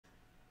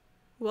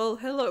Well,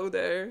 hello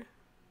there.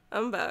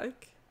 I'm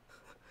back.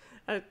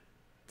 I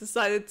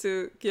decided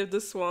to give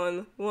this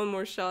one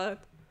more shot.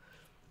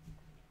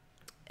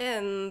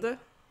 And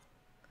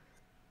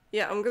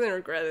yeah, I'm gonna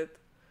regret it.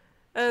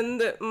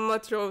 And my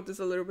throat is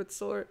a little bit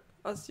sore,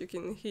 as you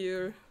can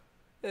hear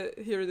it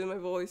in my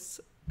voice.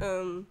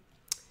 Um,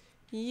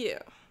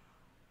 yeah.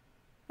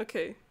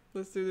 Okay,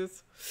 let's do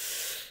this.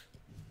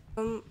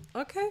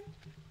 Okay.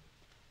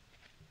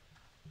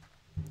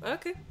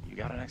 Okay. You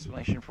got an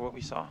explanation for what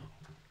we saw?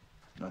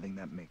 Nothing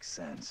that makes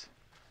sense.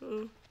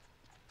 Mm.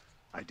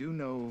 I do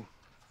know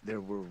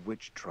there were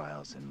witch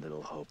trials in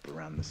Little Hope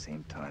around the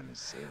same time as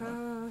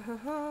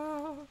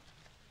Salem.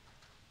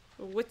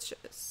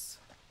 Witches.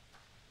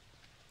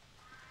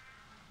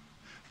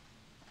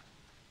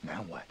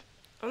 Now what?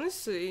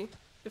 Honestly,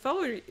 if I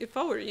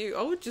were you,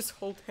 I would just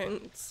hold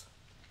hands.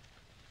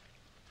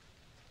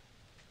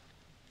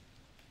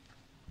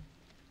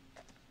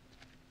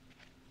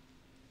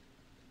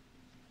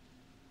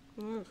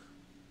 Ugh.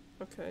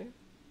 Okay.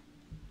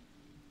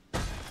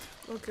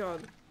 Oh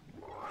god.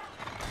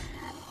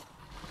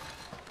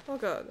 Oh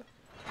god.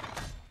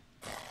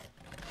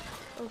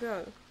 Oh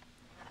god.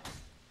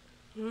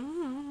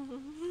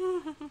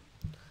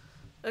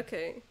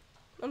 Okay.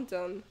 I'm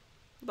done.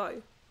 Bye.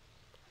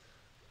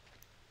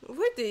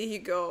 Where did he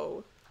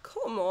go?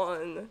 Come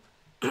on.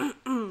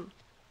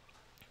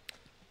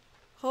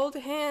 Hold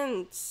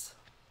hands.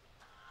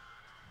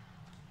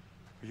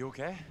 Are you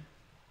okay?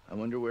 I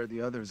wonder where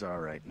the others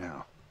are right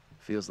now.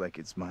 Feels like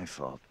it's my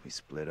fault we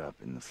split up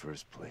in the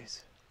first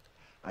place.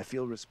 I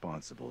feel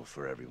responsible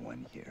for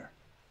everyone here.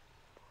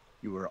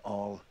 You are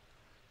all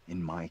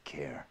in my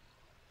care.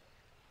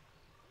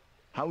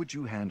 How would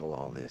you handle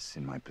all this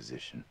in my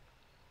position?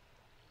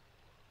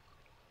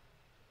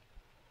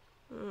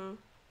 Ugh.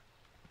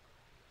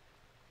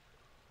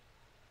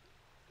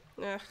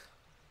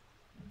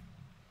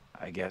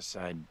 I guess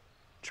I'd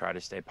try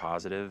to stay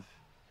positive,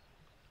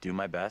 do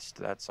my best.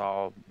 That's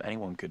all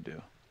anyone could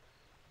do.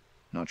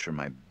 Not sure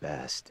my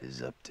best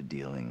is up to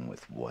dealing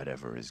with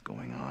whatever is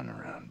going on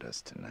around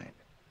us tonight.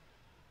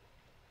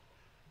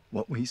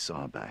 What we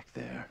saw back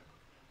there,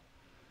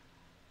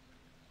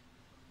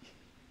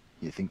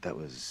 you think that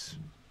was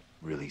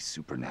really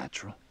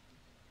supernatural?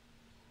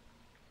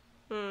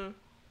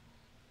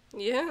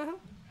 Yeah.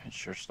 It's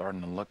sure starting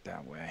to look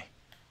that way.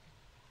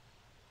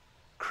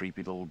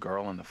 Creepy little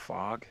girl in the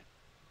fog.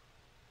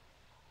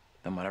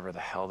 Then whatever the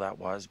hell that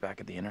was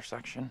back at the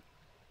intersection.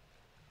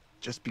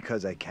 Just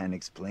because I can't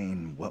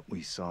explain what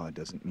we saw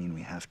doesn't mean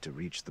we have to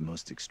reach the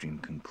most extreme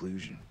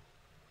conclusion.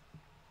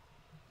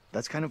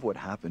 That's kind of what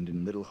happened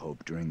in Little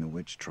Hope during the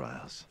witch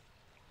trials.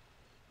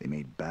 They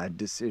made bad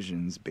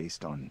decisions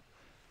based on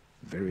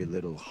very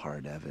little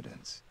hard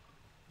evidence.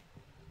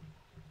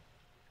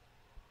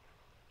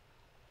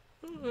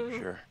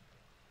 Sure.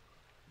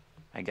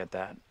 I get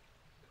that.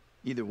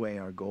 Either way,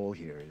 our goal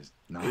here is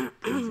not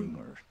proving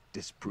or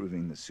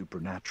disproving the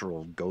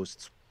supernatural,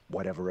 ghosts,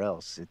 whatever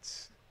else.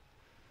 It's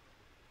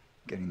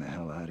getting the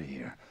hell out of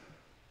here.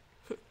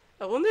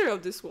 I wonder how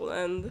this will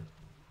end.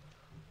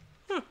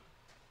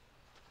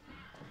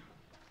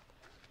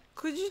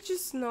 Could you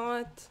just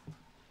not...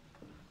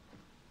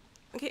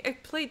 Okay, I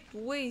played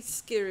way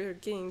scarier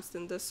games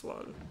than this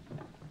one.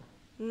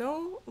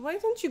 No? Why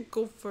don't you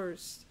go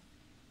first?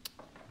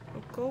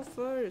 Go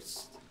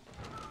first.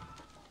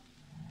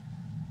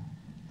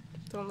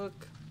 Don't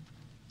look.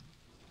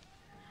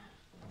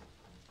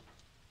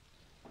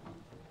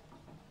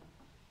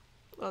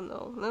 Oh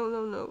no, no,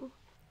 no, no.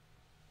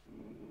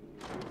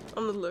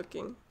 I'm not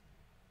looking.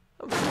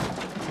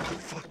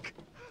 Fuck.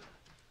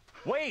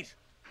 Wait!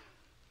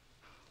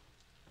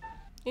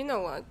 You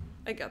know what?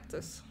 I got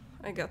this.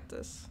 I got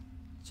this.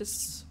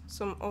 Just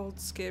some old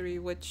scary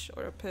witch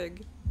or a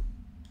pig.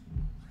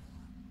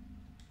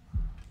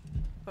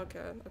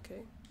 Okay,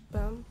 okay.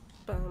 Bam,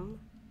 bam,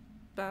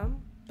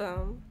 bam,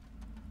 bam,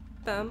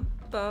 bam,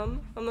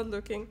 bam. I'm not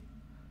looking.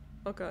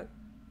 Okay.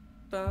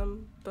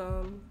 Bam,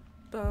 bam,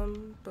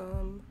 bam,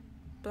 bam,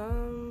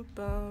 bam,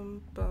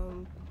 bam,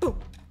 bam, boom.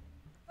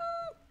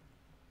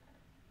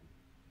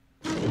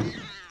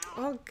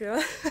 Oh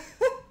god.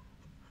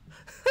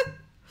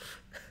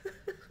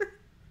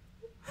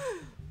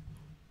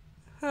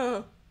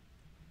 Huh.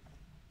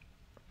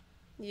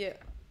 Yeah.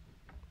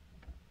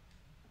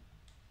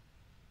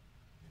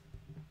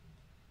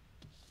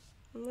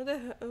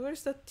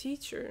 Where's that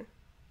teacher?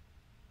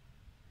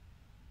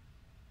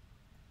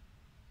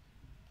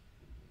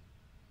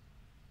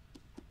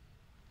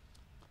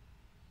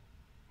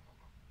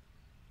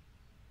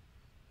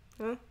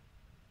 Huh?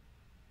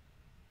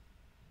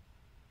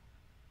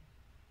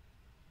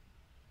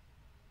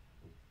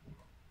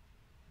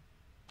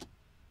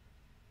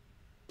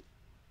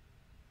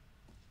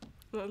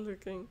 Not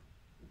looking.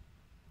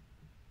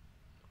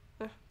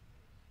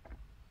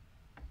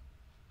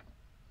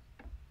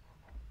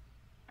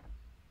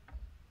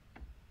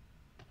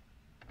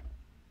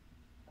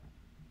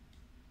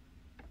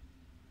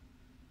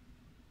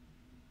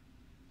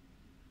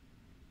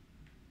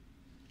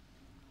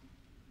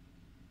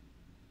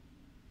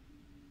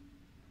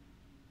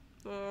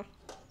 Ah.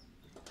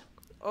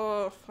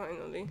 Oh,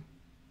 finally.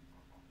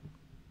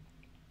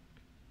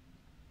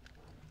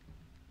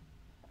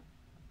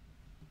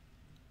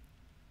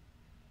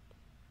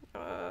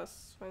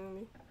 Yes,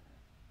 finally.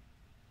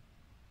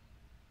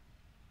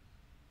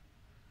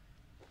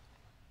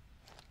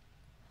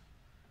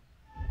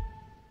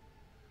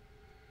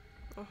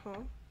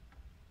 Uh-huh.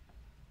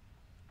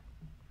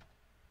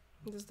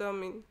 What does that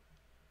mean?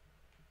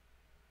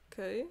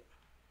 Okay.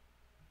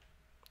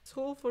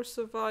 Tool for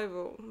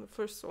survival, the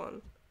first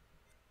one.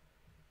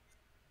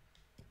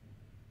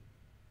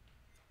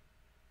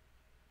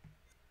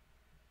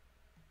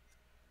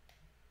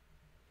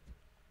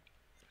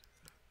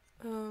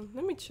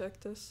 Let me check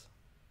this.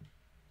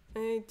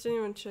 I didn't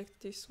even check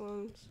these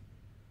ones.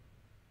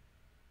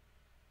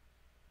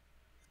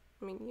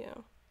 I mean, yeah.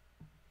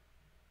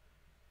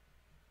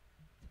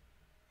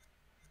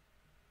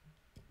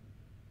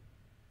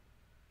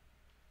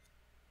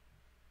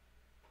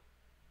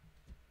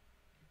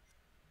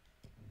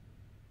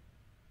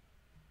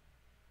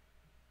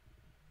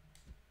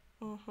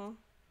 Uh-huh.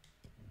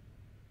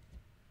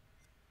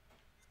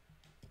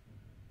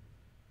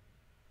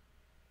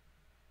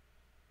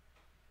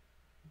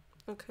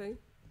 Okay.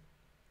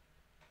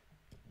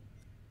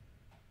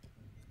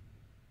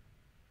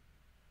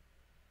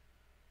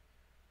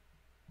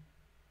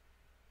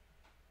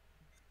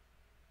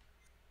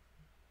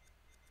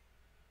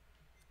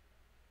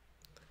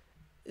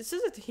 It's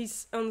just that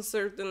he's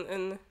uncertain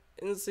and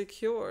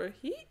insecure.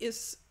 He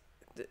is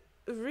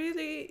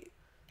really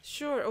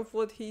sure of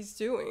what he's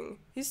doing.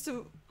 He's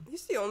the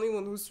only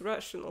one who's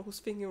rational, who's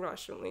thinking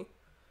rationally.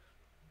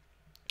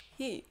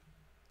 And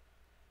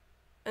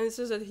it's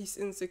just that he's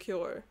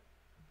insecure.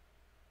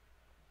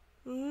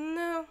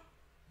 No.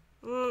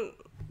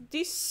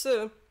 This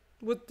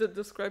would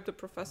describe the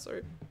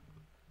professor.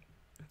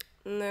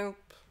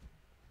 Nope.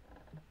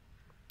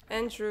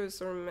 Andrew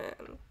is our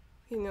man.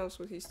 He knows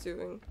what he's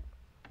doing.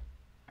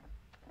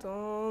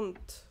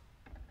 Don't.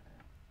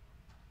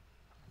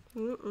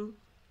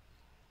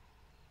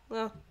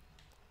 Well,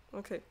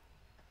 okay.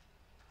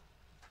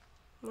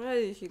 Where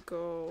did he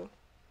go?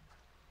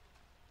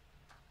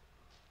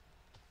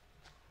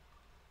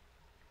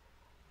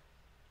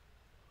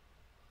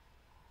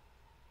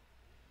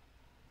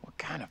 What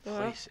kind of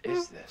place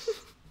is this?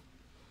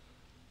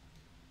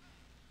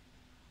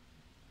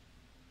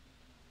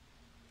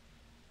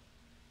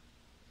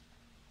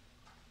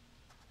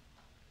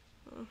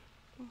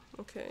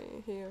 Okay,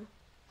 here.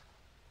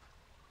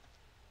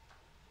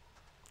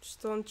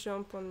 Just don't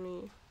jump on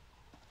me.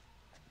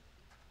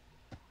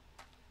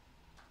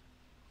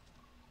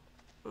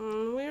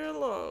 We're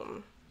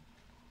alone.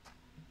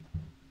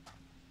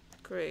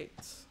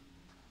 Great.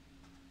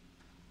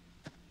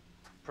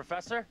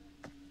 Professor?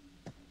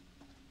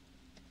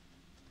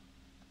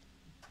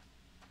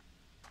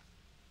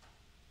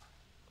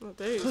 Oh,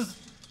 there he is.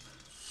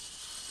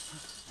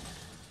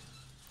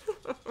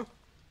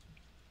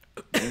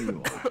 There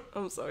you are.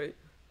 I'm sorry.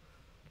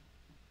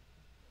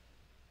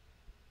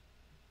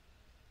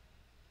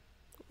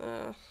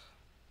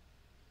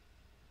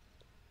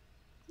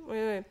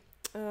 Wait.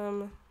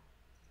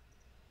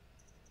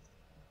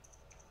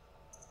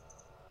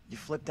 You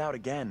flipped out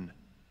again.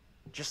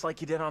 Just like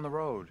you did on the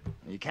road.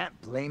 You can't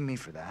blame me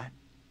for that.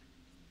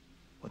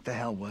 What the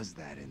hell was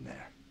that in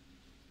there?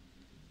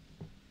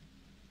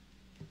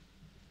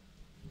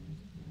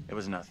 It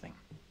was nothing.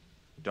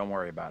 Don't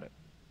worry about it.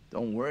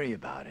 Don't worry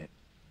about it.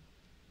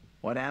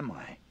 What am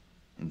I?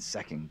 In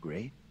second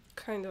grade?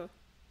 Kinda.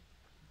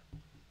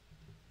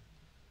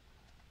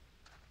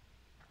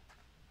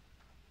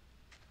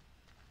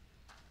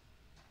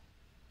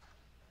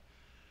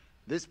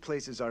 This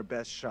place is our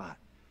best shot.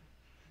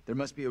 There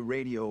must be a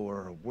radio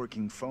or a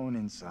working phone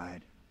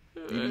inside.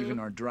 Maybe even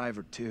our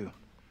driver, too.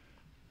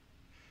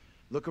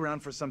 Look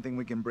around for something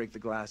we can break the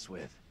glass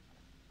with.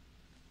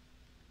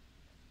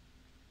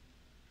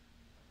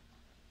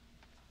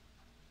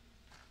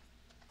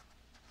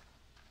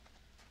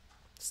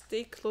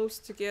 Stay close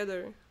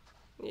together.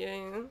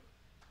 Yeah.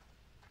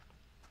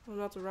 I'm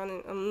not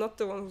running. I'm not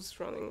the one who's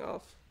running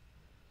off.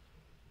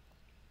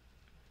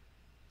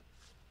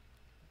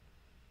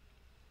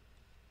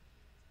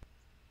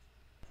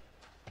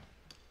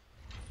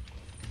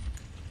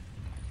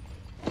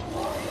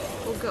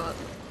 Oh god.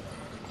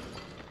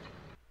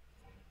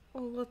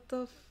 Oh, what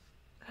the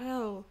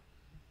hell?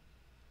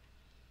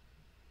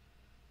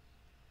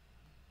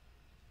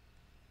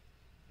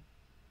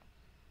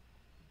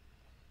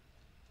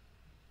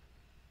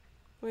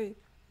 Wait,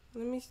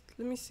 let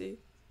me see.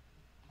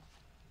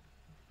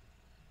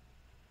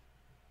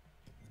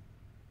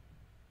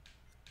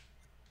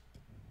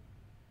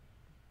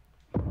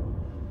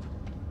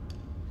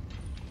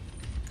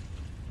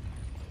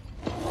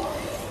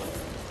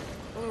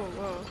 Oh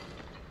wow.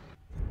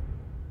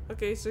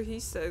 Okay, so he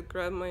said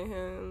grab my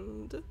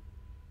hand. I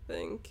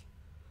think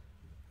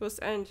it was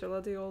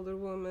Angela, the older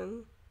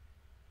woman.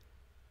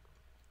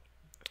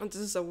 And this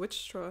is a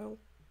witch trial,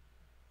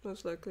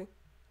 most likely.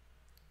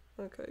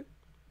 Okay.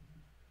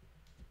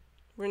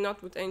 We're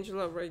not with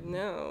Angela right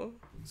now,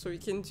 so we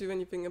can't do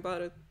anything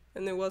about it.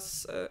 And it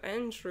was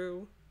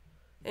Andrew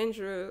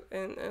Andrew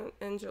and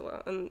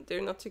Angela, and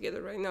they're not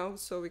together right now,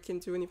 so we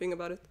can't do anything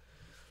about it.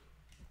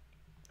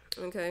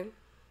 Okay,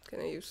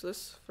 kinda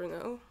useless for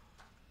now.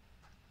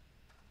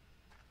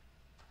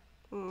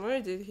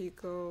 Where did he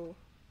go?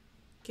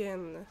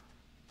 Again.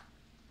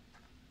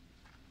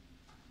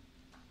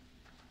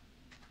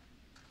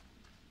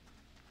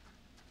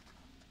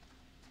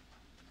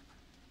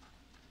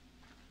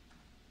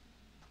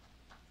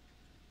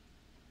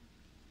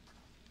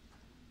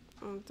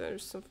 Oh,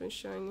 there's something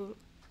shining.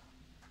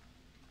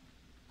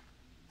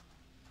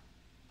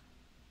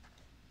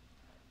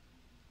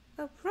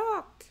 A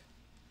rock!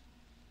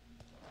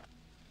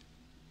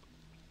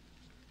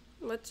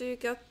 What do you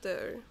got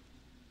there?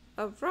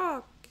 A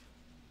rock!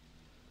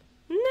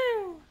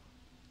 No!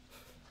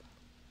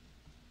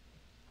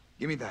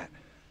 Give me that.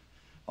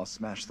 I'll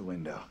smash the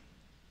window.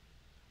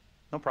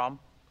 No problem.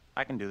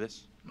 I can do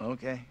this.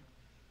 Okay.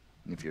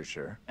 If you're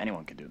sure.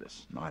 Anyone can do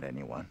this. Not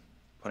anyone.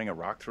 Putting a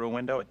rock through a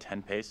window at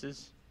 10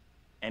 paces?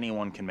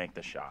 Anyone can make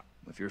the shot.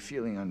 If you're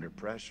feeling under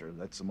pressure,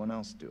 let someone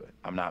else do it.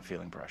 I'm not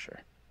feeling pressure.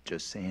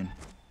 Just saying.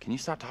 Can you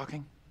stop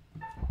talking?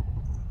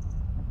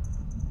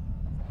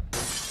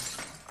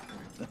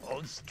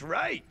 Oh,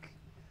 strike!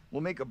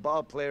 We'll make a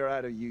ball player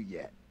out of you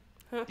yet.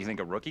 Do you think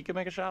a rookie could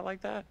make a shot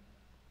like that?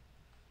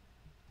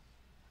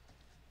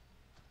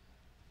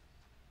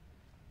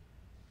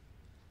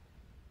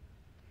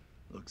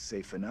 Looks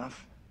safe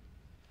enough.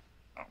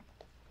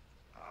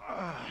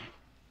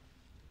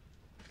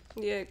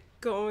 Yeah,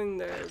 going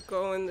there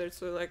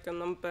to like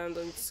an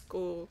abandoned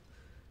school.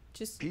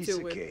 Just Piece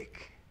do of it.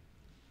 cake.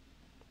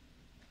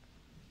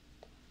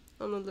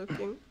 I'm not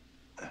looking.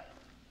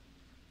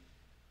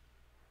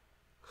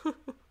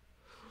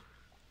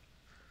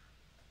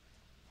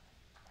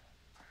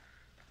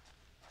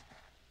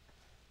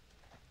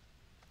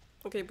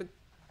 Okay, but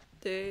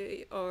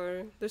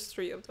there's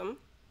 3 of them.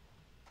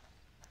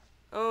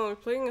 Oh, we're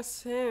playing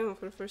as him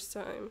for the first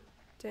time.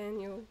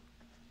 Daniel.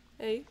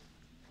 Hey.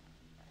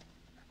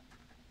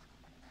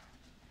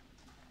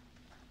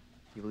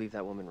 You believe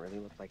that woman really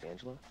looked like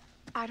Angela?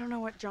 I don't know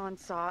what John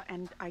saw,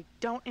 and I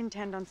don't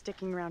intend on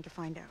sticking around to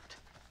find out.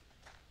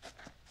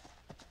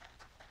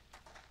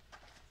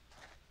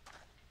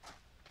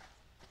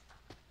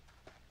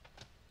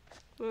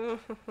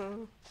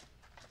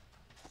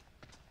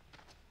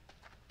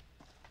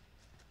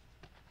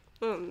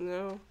 Oh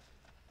no.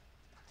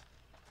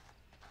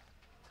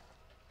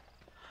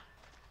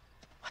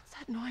 What's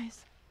that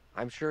noise?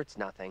 I'm sure it's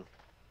nothing.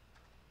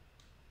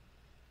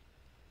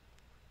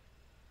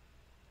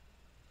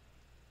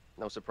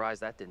 No surprise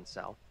that didn't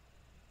sell.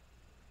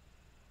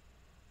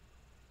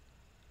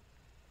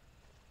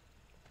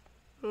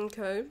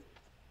 Okay.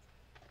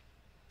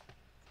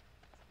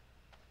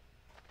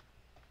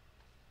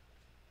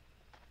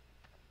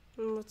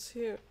 What's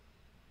here?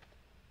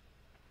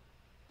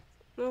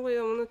 No, wait,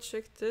 I wanna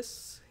check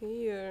this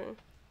here.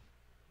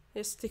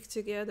 They stick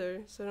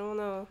together, so I don't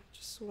wanna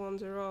just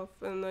wander off.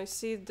 And I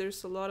see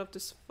there's a lot of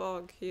this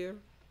fog here.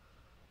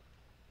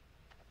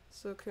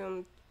 So okay,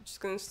 I'm just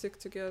gonna stick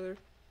together.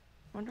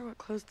 Wonder what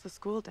closed the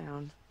school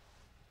down.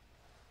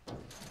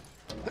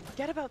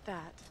 Forget about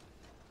that.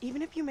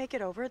 Even if you make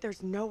it over,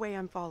 there's no way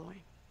I'm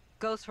following.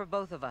 Goes for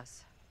both of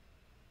us.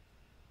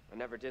 I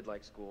never did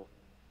like school.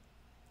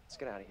 Let's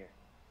get out of here.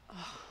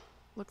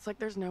 Looks like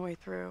there's no way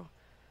through.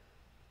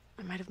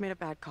 I might have made a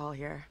bad call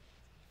here.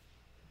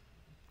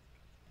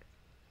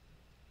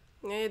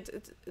 Yeah,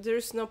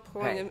 there's no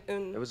point Hey,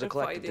 in it was a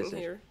collective fighting decision.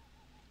 here.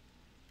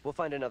 We'll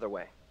find another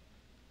way.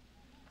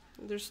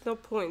 There's no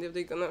point if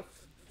they're gonna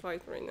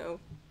fight right now.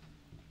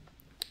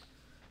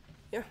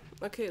 Yeah,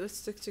 okay, let's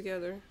stick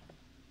together.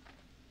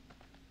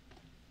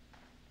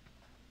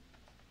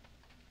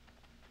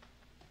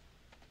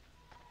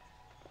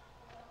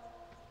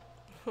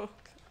 Okay.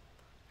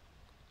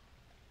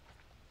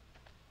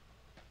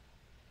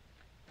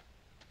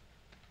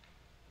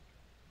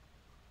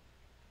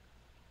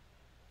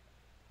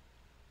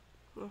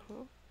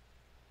 Uh-huh.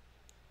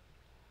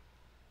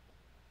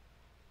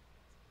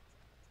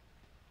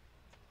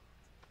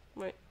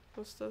 Wait,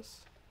 what's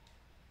this?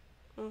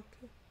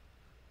 Okay.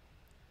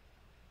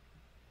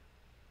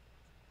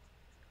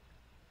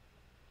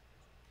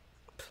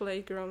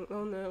 Playground,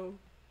 oh no.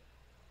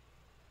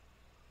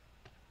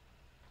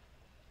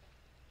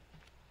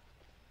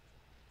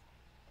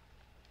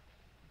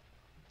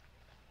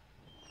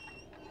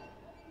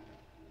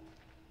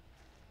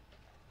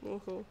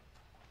 Oh.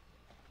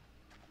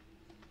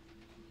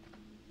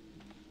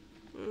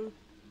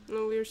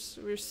 No,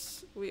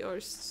 we are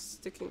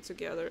sticking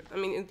together. I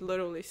mean, it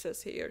literally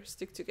says here,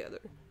 stick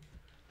together.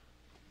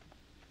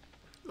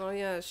 Oh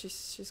yeah,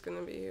 she's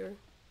gonna be here.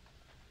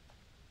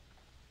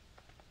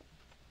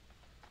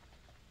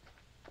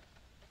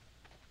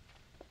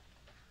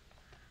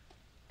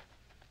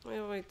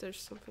 Oh wait,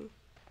 there's something.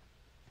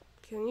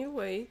 Can you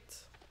wait?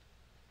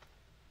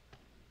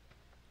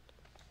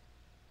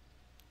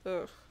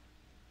 Ugh.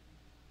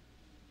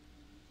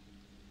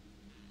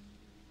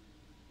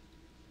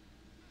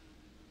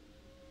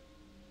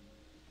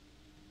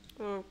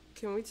 Oh,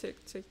 can we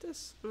take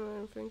this? No, I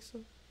don't think so.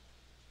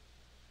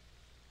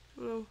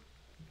 No.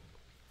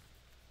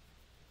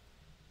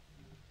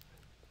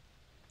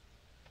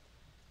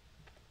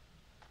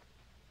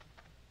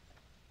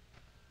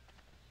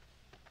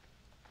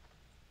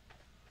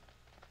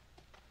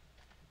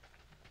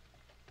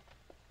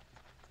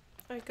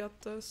 I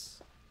got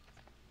this.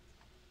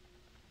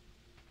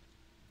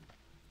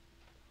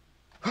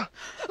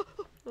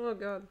 Oh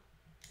god.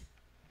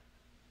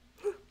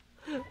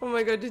 Oh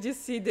my god, did you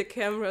see the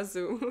camera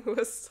zoom? It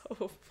was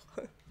so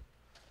fun.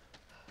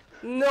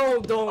 No,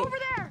 don't. Over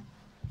there!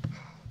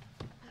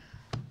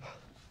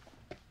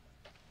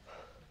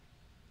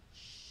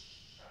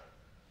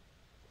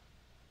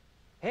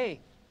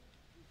 Hey,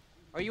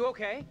 are you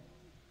okay?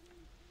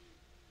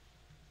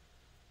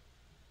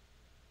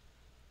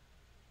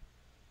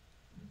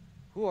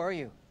 Who are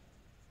you?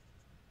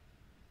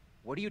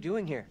 What are you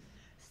doing here?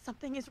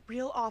 Something is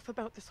real off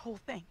about this whole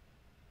thing.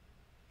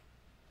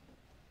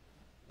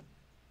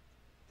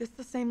 This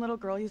the same little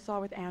girl you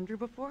saw with Andrew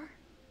before?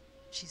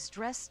 She's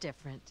dressed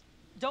different.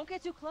 Don't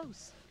get too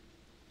close.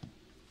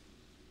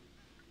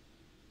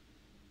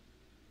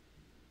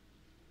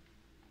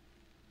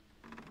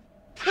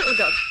 Oh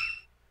god.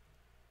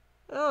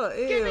 Oh,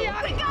 ew. Get me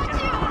out of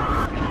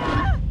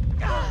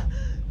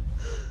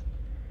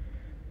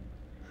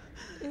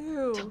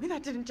Ew. Tell me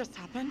that didn't just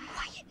happen.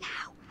 Quiet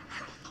now.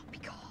 I will not be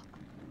caught.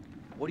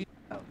 What are you...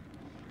 Oh.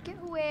 Get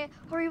away,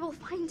 or he will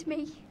find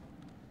me.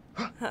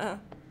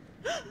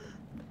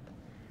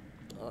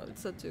 Oh,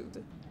 it's a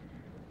dude.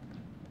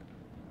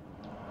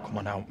 Come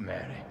on out,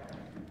 Mary.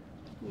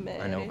 Mary.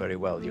 I know very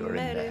well you're in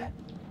Mary. there.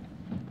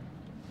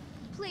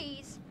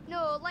 Please,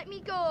 no, let me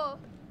go.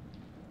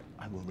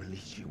 I will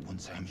release you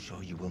once I am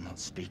sure you will not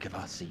speak of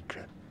our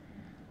secret.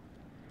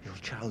 Your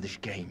childish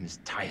games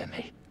tire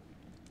me.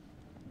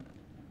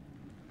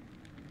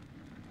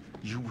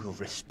 You will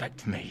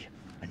respect me,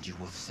 and you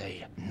will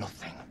say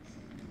nothing.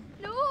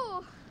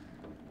 No.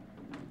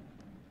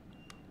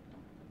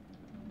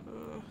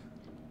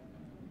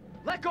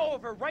 Let go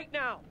of her right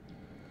now!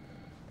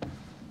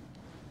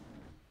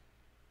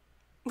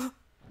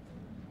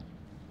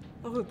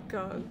 Oh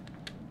god.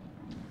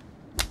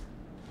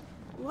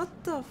 What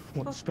the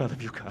What fuck? spell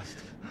have you cast?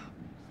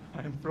 I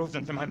am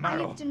frozen to my I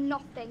marrow. have done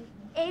nothing.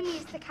 Amy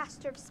is the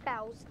caster of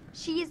spells.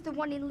 She is the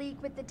one in league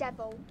with the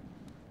devil.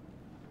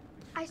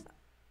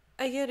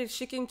 I get it,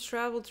 she can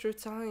travel through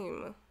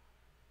time.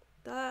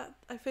 That,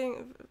 I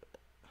think...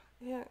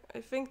 Yeah,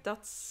 I think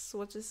that's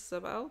what this is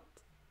about.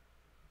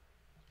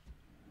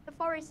 The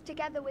forest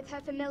together with her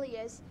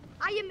familiars.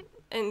 I am...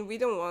 And we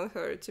don't want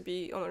her to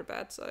be on our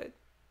bad side.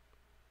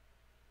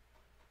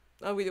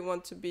 We don't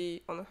want to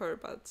be on her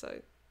bad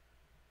side.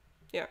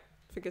 Yeah,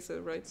 I think I said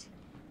it right.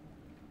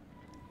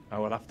 I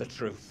will have the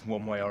truth,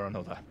 one way or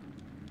another.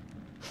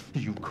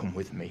 You come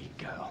with me,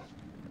 girl.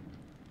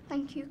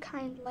 Thank you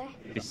kindly.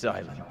 Be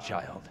silent,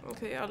 child.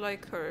 Okay, I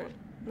like her.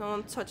 No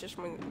one touches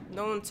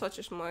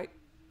my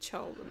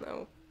child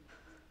now.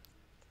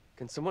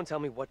 Can someone tell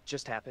me what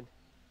just happened?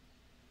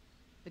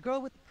 The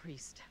girl with the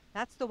priest.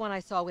 That's the one I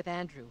saw with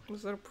Andrew.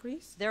 Was that a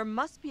priest? There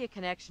must be a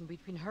connection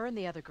between her and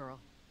the other girl.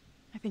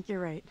 I think you're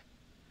right.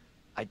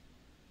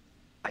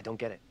 I don't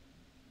get it.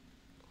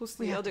 Who's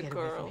We the have other to get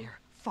away girl? from here.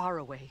 Far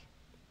away.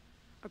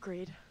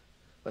 Agreed.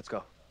 Let's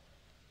go.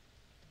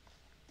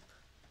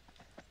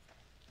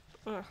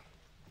 Ugh.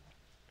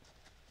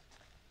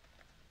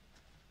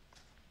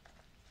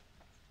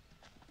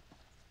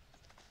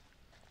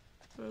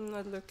 I'm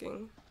not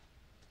looking.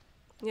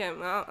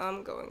 Yeah,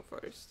 I'm going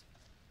first.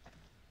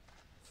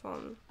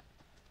 Fun.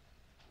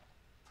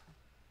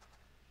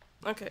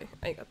 Okay,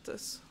 I got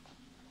this.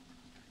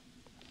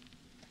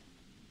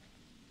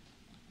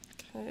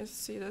 Okay, let's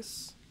see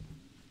this.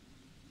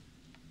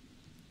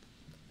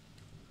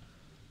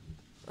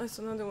 That's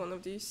another one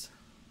of these.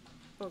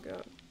 Oh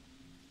god.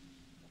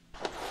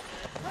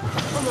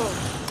 Oh no!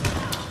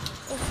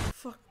 Oh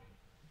fuck.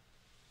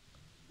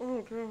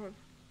 Oh god.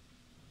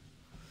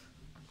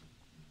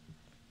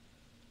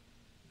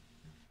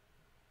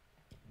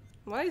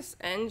 Why is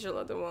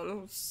Angela the one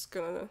who's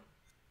gonna...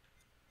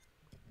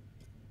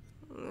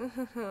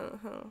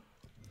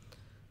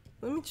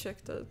 Let me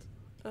check that.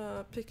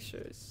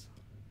 Pictures.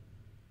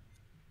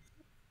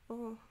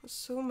 Oh,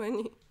 so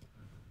many.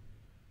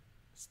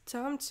 It's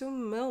time to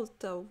melt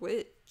the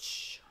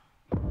witch.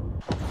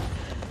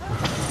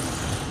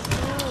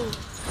 Oh.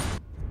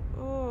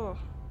 Oh.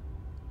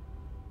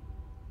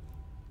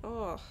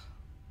 Oh.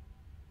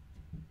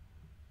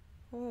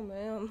 Oh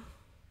man.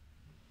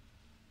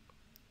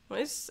 Why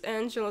is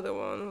Angela the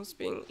one who's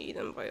being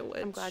eaten by a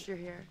witch? I'm glad you're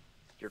here.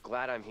 You're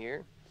glad I'm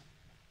here?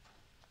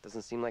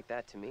 Doesn't seem like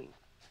that to me.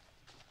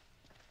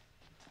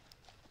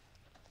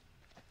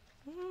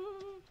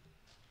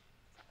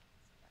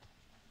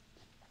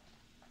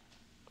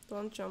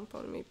 Don't jump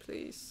on me,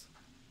 please.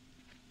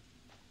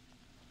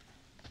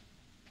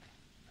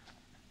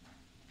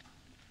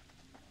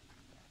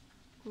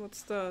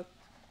 What's that?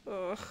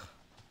 Ugh.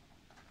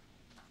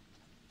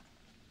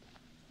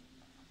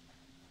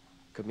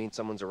 Could mean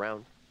someone's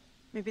around.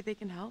 Maybe they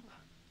can help.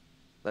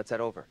 Let's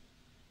head over.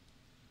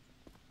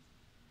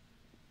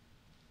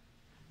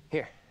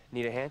 Here,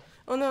 Need a hand?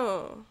 Oh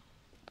no.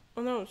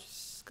 Oh no,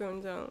 she's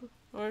going down.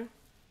 Or?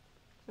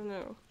 Oh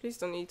no, please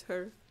don't eat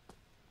her.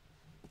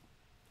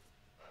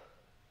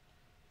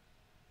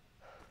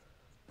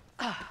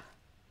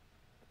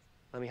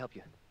 Let me help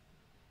you.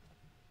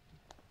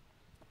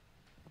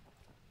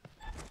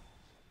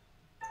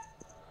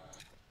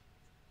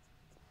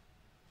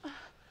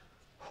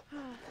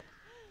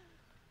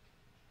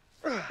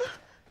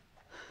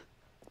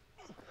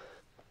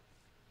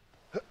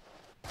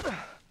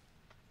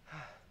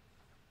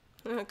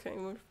 Okay,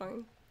 we're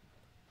fine.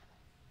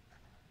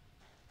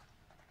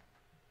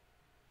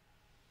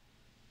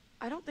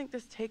 I don't think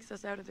this takes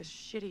us out of this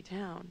shitty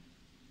town.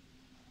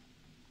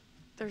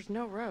 There's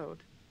no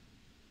road.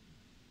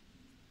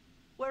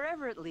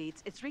 Wherever it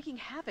leads, it's wreaking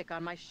havoc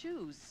on my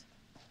shoes.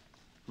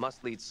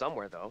 Must lead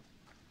somewhere, though.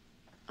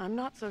 I'm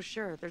not so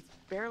sure. There's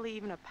barely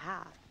even a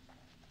path.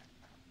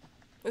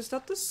 Is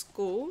that the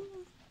school?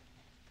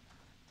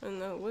 Oh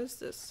no, what is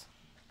this?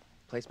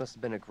 Place must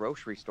have been a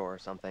grocery store or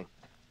something.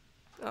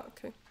 Oh,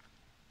 okay.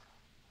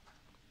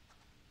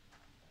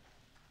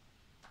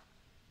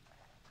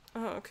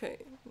 Oh, okay.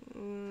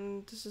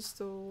 This is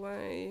the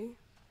way.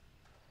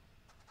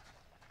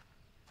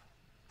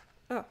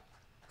 Oh.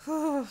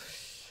 Oh.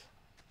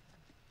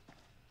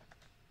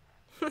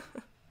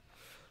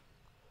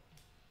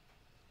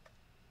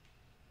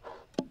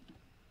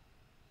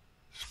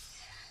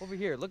 Over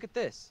here, look at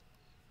this.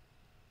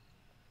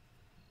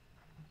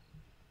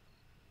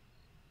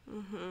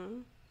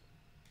 Mm-hmm.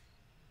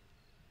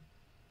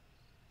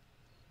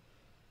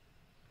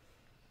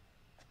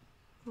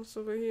 What's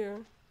over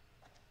here?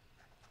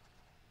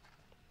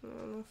 No,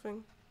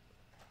 nothing.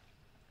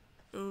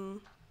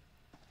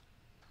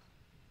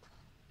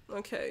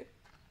 Okay.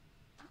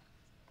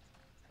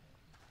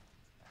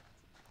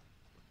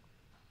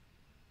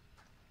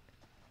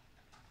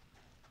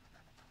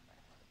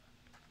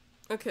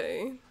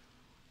 Okay.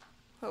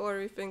 How are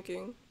we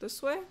thinking?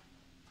 This way?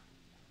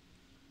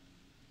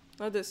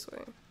 Or this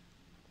way?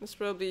 There's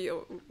probably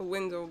a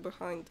window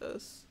behind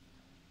us.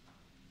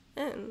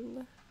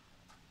 And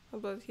how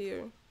about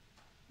here?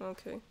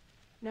 Okay.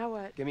 Now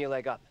what? Give me a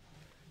leg up.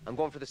 I'm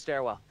going for the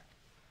stairwell.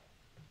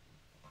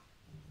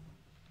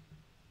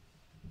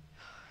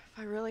 If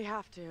I really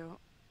have to.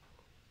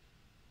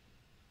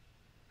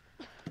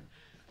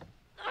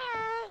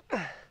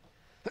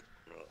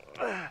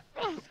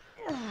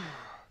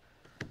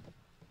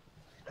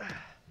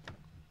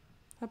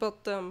 How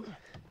about them?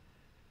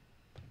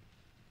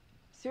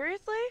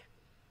 Seriously?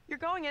 You're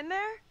going in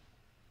there?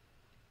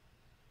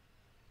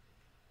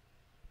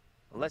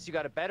 Unless you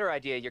got a better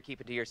idea you're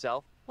keeping to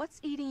yourself. What's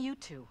eating you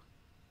two?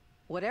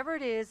 Whatever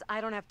it is,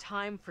 I don't have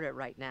time for it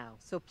right now.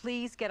 So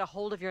please get a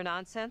hold of your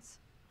nonsense.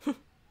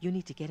 You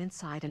need to get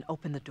inside and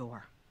open the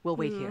door. We'll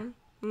wait here.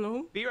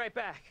 No? Be right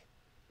back.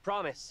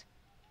 Promise.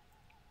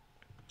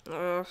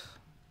 Ugh.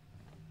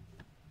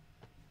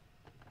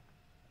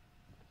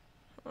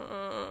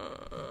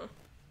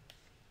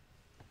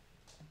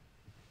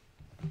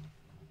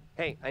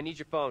 Hey, I need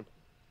your phone.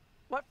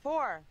 What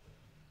for?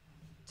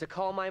 To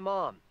call my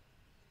mom.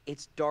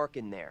 It's dark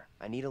in there.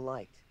 I need a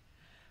light.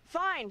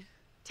 Fine.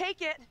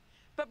 Take it,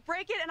 but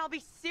break it and I'll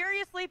be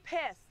seriously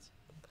pissed.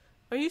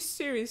 Are you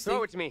seriously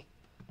Throw it to me.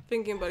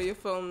 thinking about your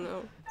phone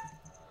now?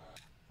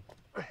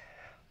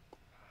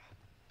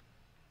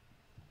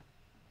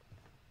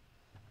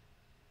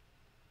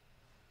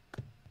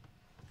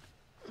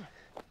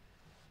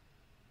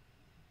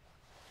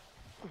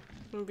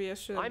 Maybe I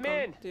should have I'm gone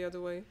in. the other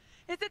way.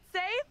 Is it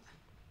safe?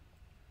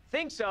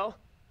 Think so.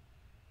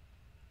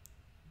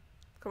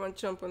 Come on,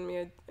 jump on me,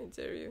 I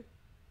dare you.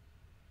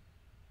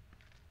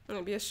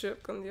 Maybe I should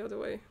have gone the other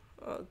way.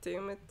 Oh,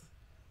 damn it.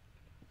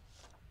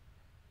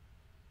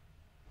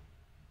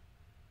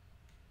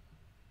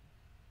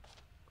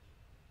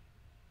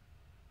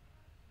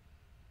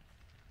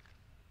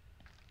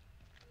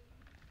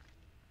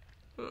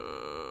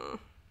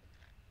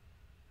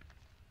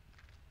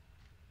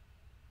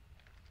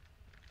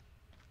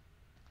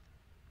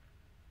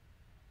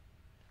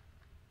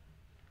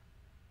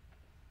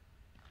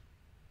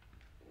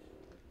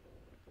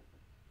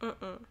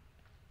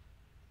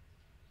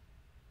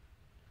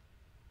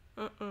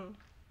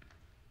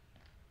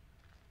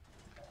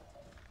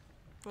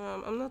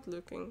 I'm not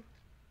looking.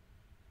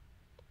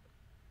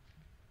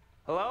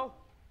 Hello?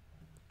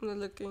 I'm not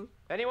looking.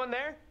 Anyone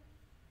there?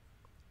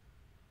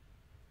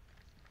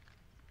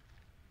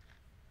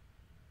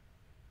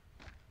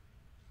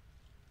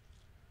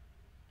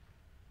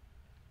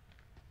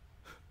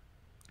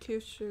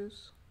 Cute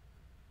shoes.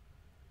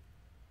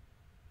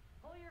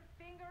 Pull your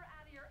finger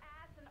out of your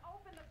ass and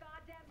open the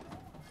goddamn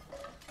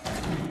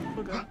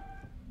door.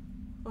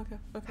 Okay.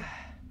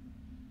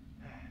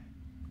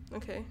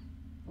 Okay.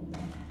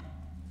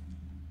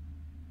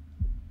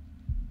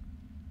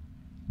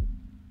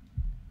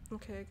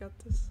 Okay, I got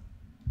this.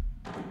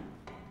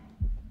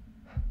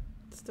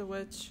 It's the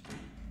witch.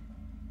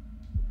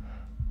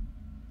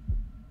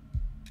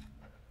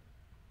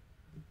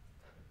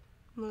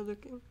 I'm not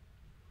looking.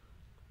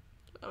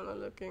 I'm not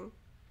looking.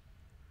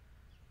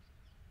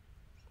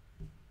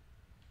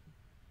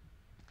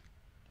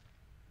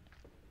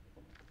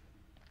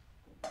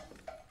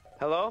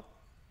 Hello?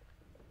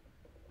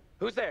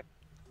 Who's there?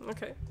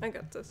 Okay, I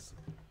got this.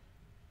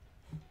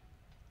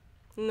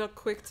 No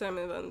quick time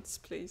events,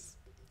 please.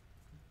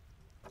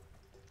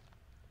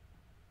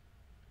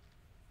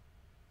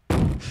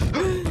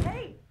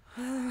 Hey!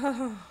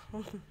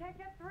 Can't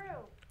get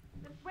through.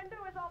 This window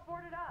is all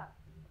boarded up.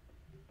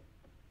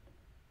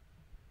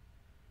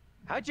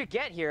 How'd you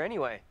get here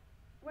anyway?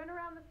 Went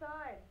around the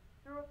side,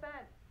 through a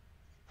fence.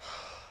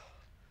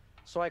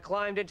 So I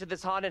climbed into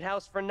this haunted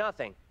house for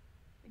nothing.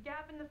 The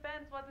gap in the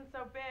fence wasn't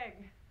so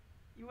big.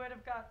 You would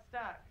have got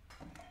stuck.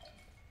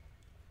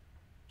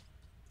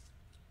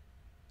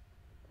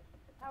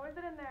 How is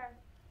it in there?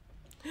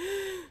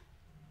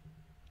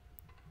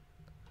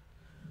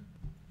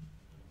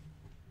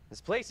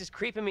 This place is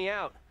creeping me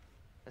out.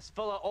 It's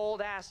full of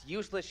old-ass,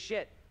 useless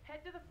shit.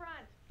 Head to the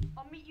front.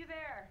 I'll meet you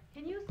there.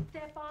 Can you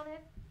step on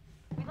it?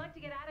 We'd like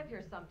to get out of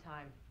here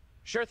sometime.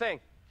 Sure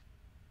thing.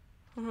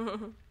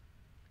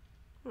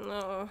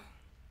 No.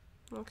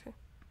 Okay.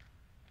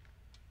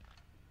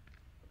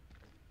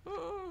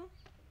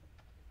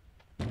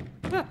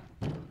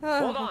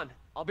 Hold on.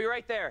 I'll be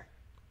right there.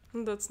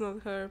 That's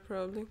not her,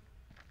 probably.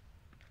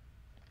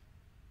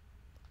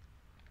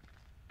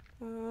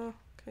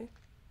 Okay.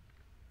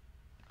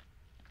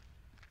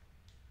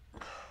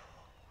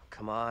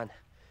 Come on.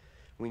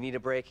 We need a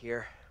break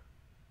here.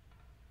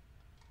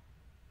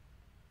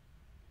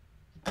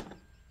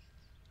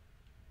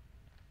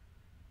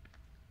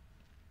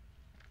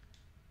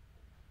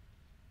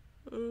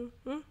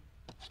 Mm-hmm.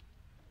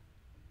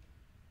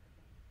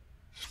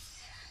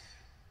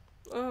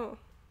 Oh.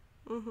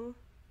 Mm-hmm.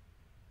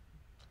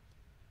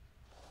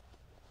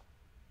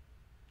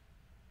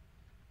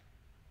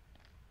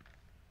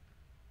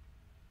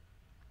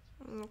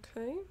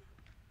 Okay.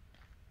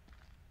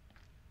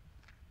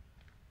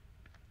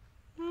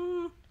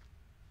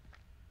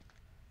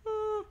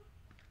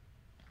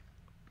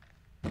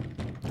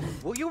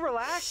 Will you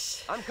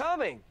relax? I'm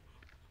coming.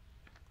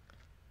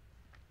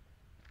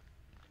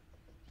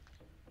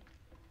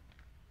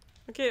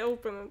 Okay,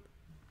 open it.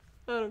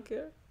 I don't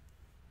care.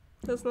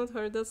 That's not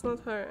her, that's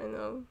not her, I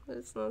know.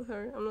 It's not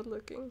her, I'm not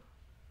looking.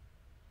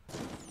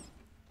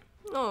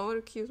 Oh, what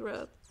a cute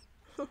rat.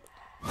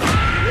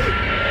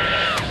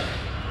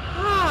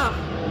 Ah!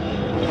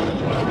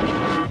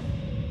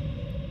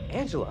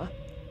 Angela?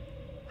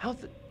 How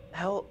the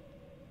hell?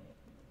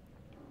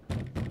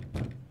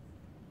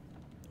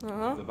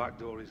 Uh-huh. The back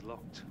door is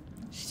locked.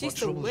 She's What the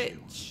troubles you?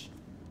 witch.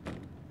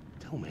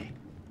 Tell me,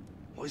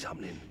 what is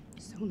happening?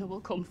 Sona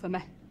will come for me.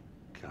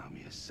 Calm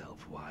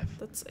yourself, wife.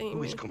 That's Who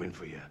Amy. is coming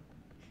for you?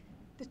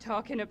 They're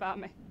talking about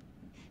me.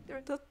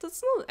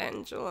 That's not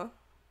Angela.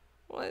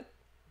 What?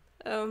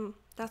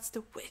 That's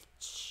the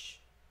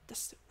witch.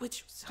 That's the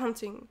witch who's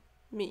hunting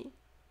me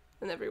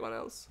and everyone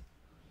else.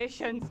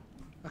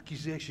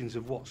 Accusations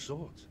of what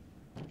sort?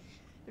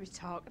 There is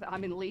talk that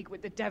I'm in league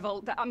with the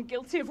devil, that I'm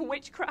guilty of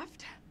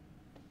witchcraft.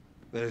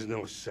 There's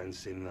no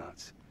sense in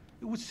that.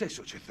 Who would say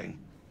such a thing?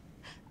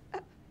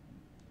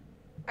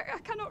 I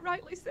cannot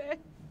rightly say.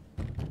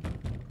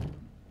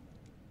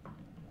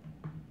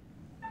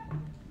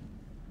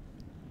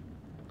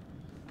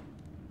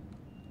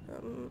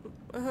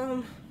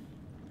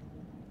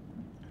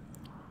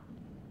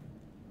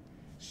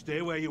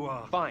 Stay where you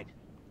are. Fine.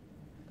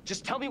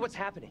 Just tell me what's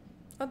happening.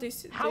 Oh, they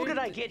see, How did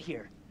I get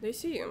here? They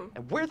see him.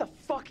 And where the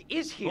fuck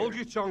is here? Hold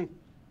your tongue.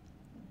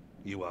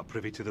 You are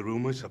privy to the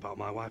rumors about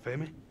my wife,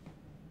 Amy?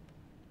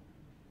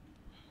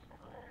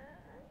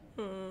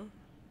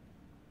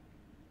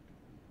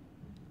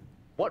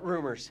 What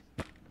rumors?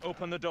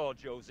 Open the door,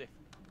 Joseph.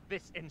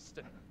 This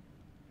instant.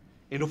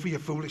 Enough of your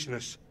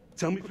foolishness.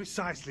 Tell me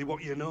precisely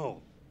what you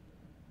know.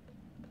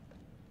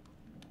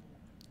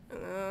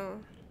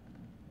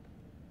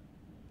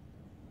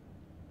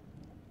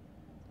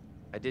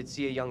 I did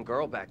see a young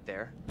girl back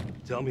there.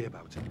 Tell me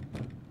about it.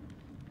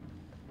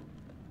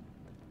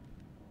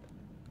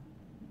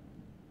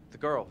 The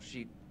girl,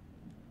 she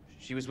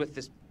was with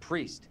this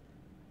priest.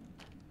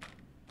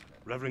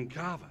 Reverend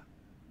Carver.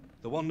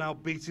 The one now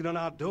beating on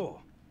our door.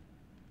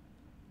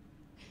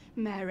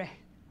 Mary.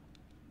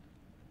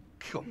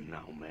 Come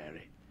now,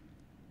 Mary.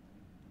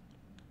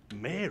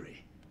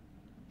 Mary?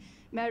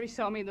 Mary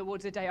saw me in the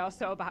woods a day or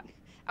so back.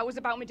 I was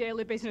about my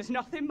daily business,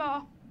 nothing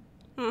more.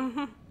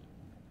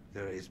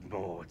 There is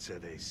more to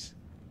this.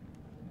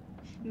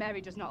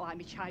 Mary does not like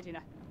me chiding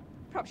her.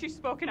 Perhaps she's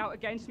spoken out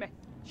against me.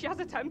 She has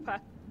a temper.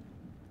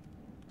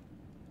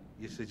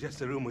 You suggest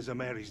the rumors are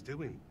Mary's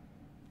doing?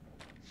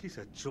 She's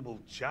a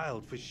troubled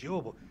child for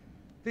sure, but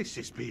this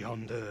is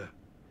beyond her.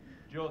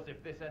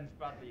 Joseph, this ends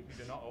badly if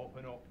you do not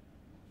open up.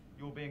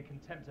 You will be in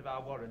contempt of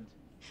our warrant.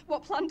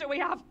 What plan do we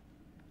have?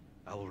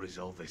 I will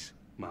resolve this.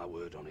 My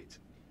word on it.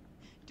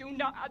 Do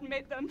not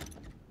admit them.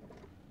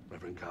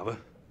 Reverend Carver.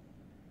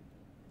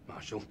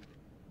 Marshal.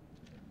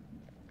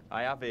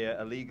 I have here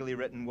a legally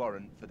written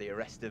warrant for the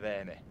arrest of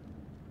Amy.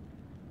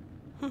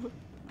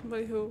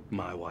 By who?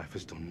 My wife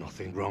has done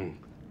nothing wrong.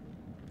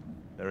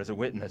 There is a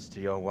witness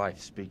to your wife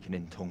speaking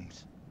in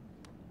tongues.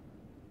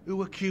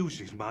 Who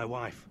accuses my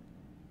wife?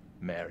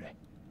 Mary.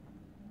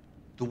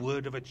 The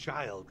word of a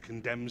child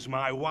condemns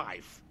my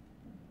wife.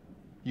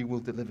 You will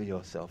deliver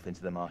yourself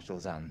into the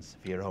Marshal's hands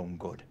for your own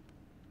good.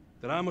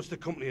 Then I must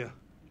accompany her.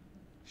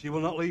 She will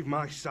not leave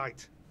my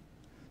sight.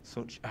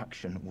 Such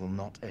action will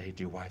not aid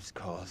your wife's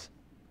cause.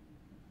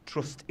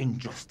 Trust in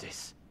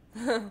justice.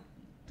 The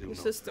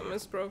system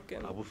is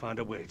broken. I will find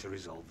a way to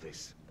resolve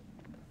this.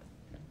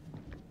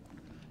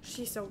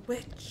 She's a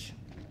witch.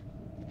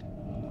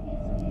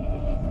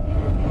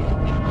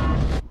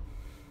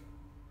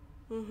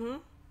 Mm-hmm.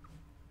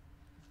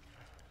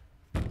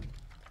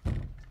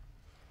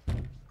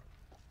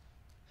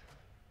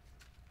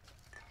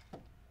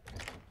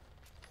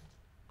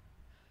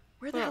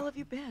 Where the hell have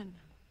you been?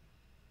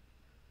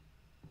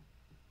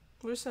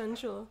 Where's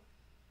Angela?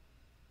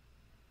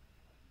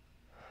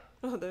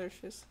 Oh, there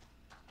she is.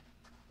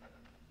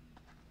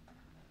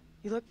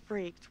 You look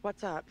freaked.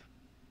 What's up?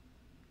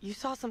 You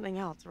saw something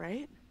else,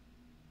 right?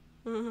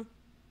 Mm-hmm.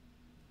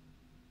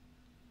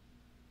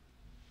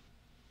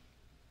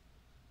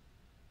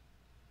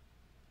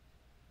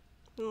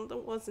 No, that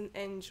wasn't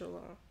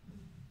Angela.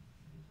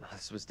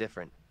 This was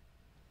different.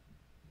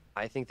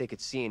 I think they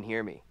could see and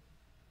hear me.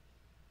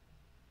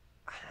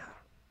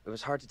 It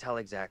was hard to tell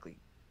exactly.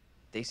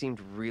 They seemed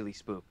really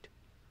spooked.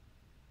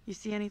 You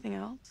see anything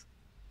else?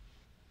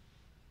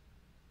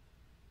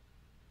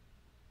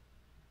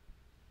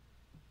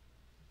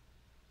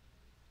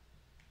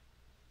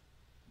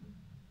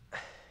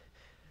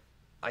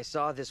 I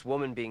saw this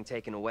woman being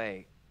taken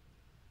away.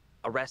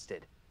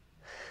 Arrested.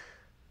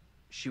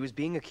 She was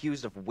being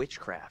accused of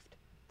witchcraft.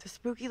 The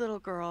spooky little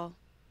girl.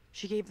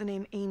 She gave the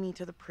name Amy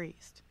to the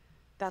priest.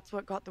 That's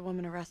what got the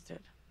woman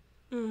arrested.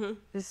 Mm-hmm.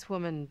 This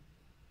woman,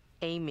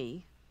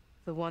 Amy,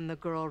 the one the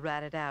girl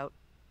ratted out,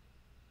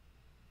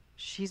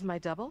 she's my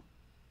double?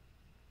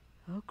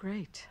 Oh,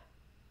 great.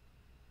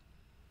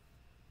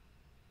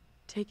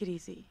 Take it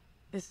easy.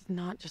 This is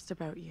not just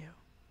about you.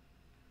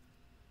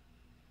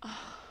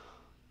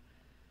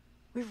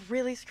 We've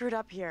really screwed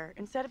up here.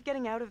 Instead of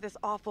getting out of this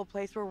awful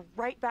place, we're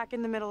right back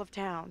in the middle of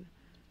town.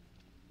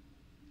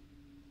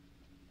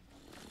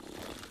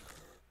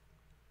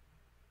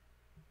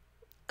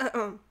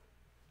 Nope.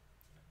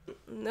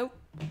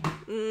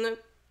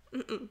 Nope.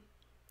 Mm-mm.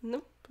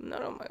 Nope.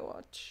 Not on my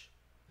watch.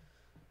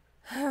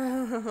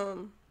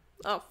 Oh,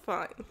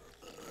 fine.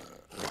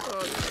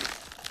 Oh,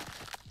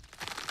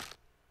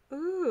 no.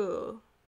 Ooh.